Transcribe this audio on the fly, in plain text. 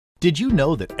Did you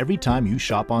know that every time you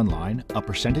shop online, a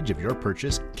percentage of your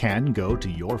purchase can go to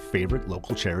your favorite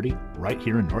local charity right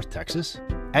here in North Texas?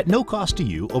 At no cost to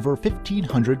you, over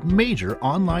 1,500 major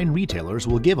online retailers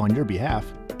will give on your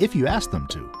behalf if you ask them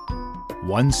to.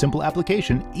 One simple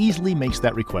application easily makes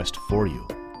that request for you.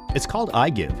 It's called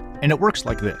iGive, and it works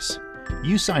like this.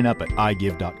 You sign up at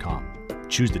iGive.com,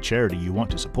 choose the charity you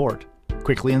want to support,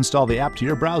 quickly install the app to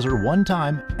your browser one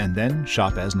time, and then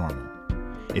shop as normal.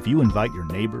 If you invite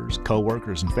your neighbors,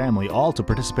 co-workers, and family all to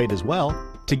participate as well,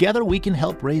 together we can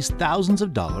help raise thousands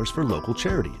of dollars for local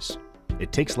charities.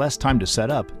 It takes less time to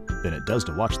set up than it does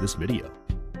to watch this video.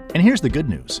 And here's the good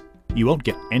news. You won't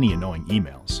get any annoying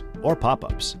emails or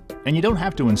pop-ups, and you don't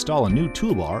have to install a new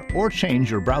toolbar or change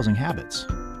your browsing habits.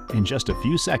 In just a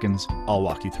few seconds, I'll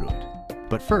walk you through it.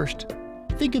 But first,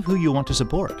 think of who you want to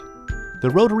support.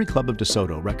 The Rotary Club of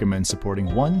Desoto recommends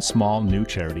supporting one small new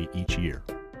charity each year.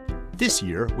 This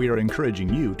year, we are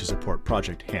encouraging you to support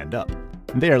Project Hand Up.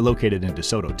 They are located in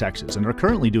DeSoto, Texas, and are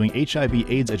currently doing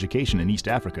HIV/AIDS education in East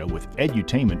Africa with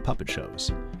edutainment puppet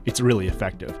shows. It's really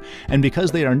effective, and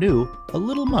because they are new, a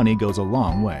little money goes a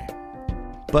long way.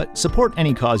 But support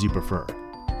any cause you prefer.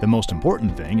 The most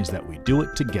important thing is that we do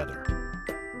it together.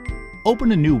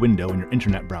 Open a new window in your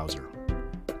internet browser.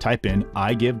 Type in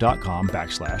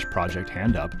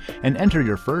igive.com/projecthandup and enter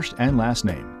your first and last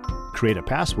name. Create a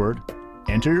password,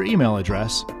 enter your email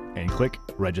address, and click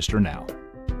Register Now.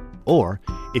 Or,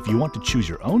 if you want to choose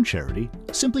your own charity,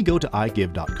 simply go to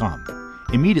igive.com.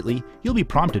 Immediately, you'll be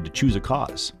prompted to choose a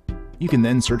cause. You can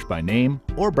then search by name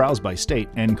or browse by state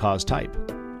and cause type.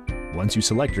 Once you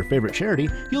select your favorite charity,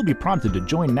 you'll be prompted to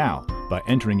join now by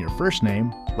entering your first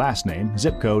name, last name,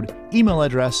 zip code, email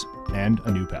address, and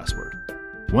a new password.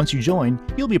 Once you join,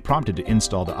 you'll be prompted to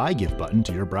install the iGive button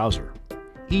to your browser.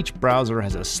 Each browser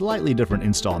has a slightly different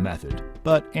install method,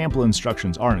 but ample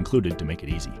instructions are included to make it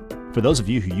easy. For those of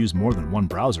you who use more than one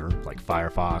browser, like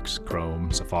Firefox,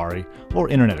 Chrome, Safari, or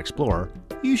Internet Explorer,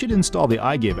 you should install the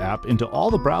iGive app into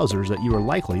all the browsers that you are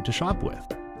likely to shop with.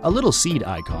 A little seed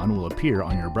icon will appear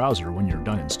on your browser when you're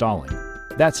done installing.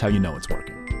 That's how you know it's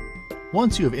working.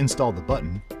 Once you have installed the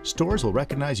button, stores will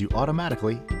recognize you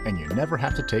automatically, and you never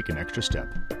have to take an extra step.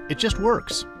 It just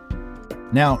works.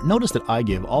 Now, notice that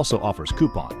iGive also offers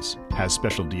coupons, has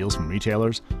special deals from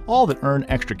retailers, all that earn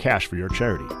extra cash for your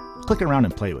charity. Click around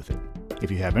and play with it.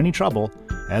 If you have any trouble,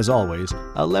 as always,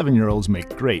 11-year-olds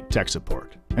make great tech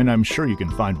support, and I'm sure you can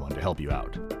find one to help you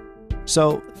out.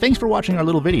 So, thanks for watching our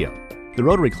little video. The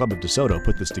Rotary Club of DeSoto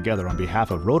put this together on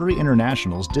behalf of Rotary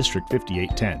International's District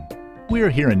 5810. We are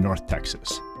here in North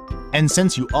Texas. And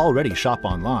since you already shop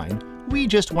online, we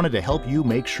just wanted to help you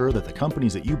make sure that the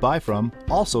companies that you buy from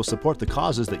also support the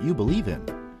causes that you believe in.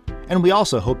 And we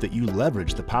also hope that you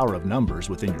leverage the power of numbers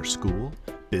within your school,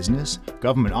 business,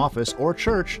 government office, or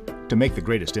church to make the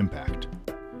greatest impact.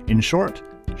 In short,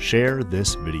 share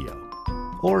this video.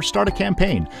 Or start a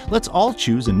campaign. Let's all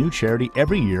choose a new charity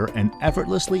every year and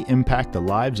effortlessly impact the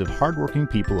lives of hardworking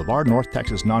people of our North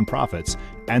Texas nonprofits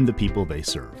and the people they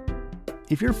serve.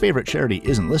 If your favorite charity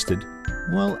isn't listed,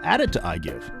 well, add it to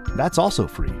iGive. That's also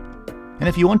free. And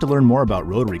if you want to learn more about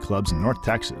Rotary clubs in North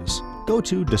Texas, go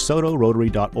to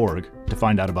desotorotary.org to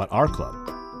find out about our club,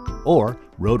 or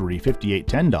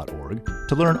rotary5810.org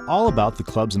to learn all about the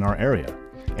clubs in our area.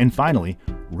 And finally,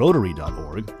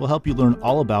 rotary.org will help you learn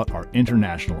all about our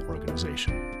international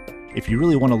organization. If you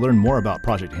really want to learn more about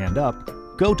Project Hand Up,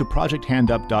 go to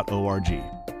projecthandup.org.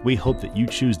 We hope that you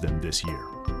choose them this year.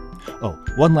 Oh,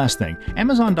 one last thing.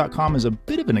 Amazon.com is a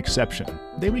bit of an exception.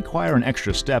 They require an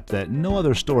extra step that no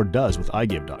other store does with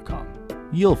iGive.com.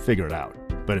 You'll figure it out.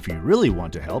 But if you really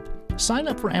want to help, sign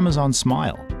up for Amazon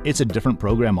Smile. It's a different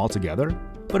program altogether,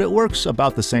 but it works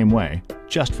about the same way,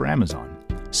 just for Amazon.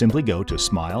 Simply go to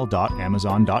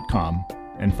smile.amazon.com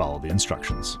and follow the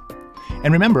instructions.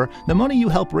 And remember, the money you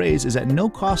help raise is at no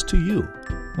cost to you.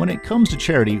 When it comes to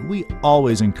charity, we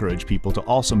always encourage people to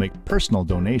also make personal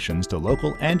donations to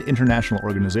local and international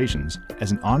organizations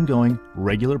as an ongoing,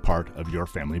 regular part of your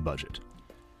family budget.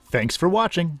 Thanks for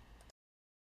watching!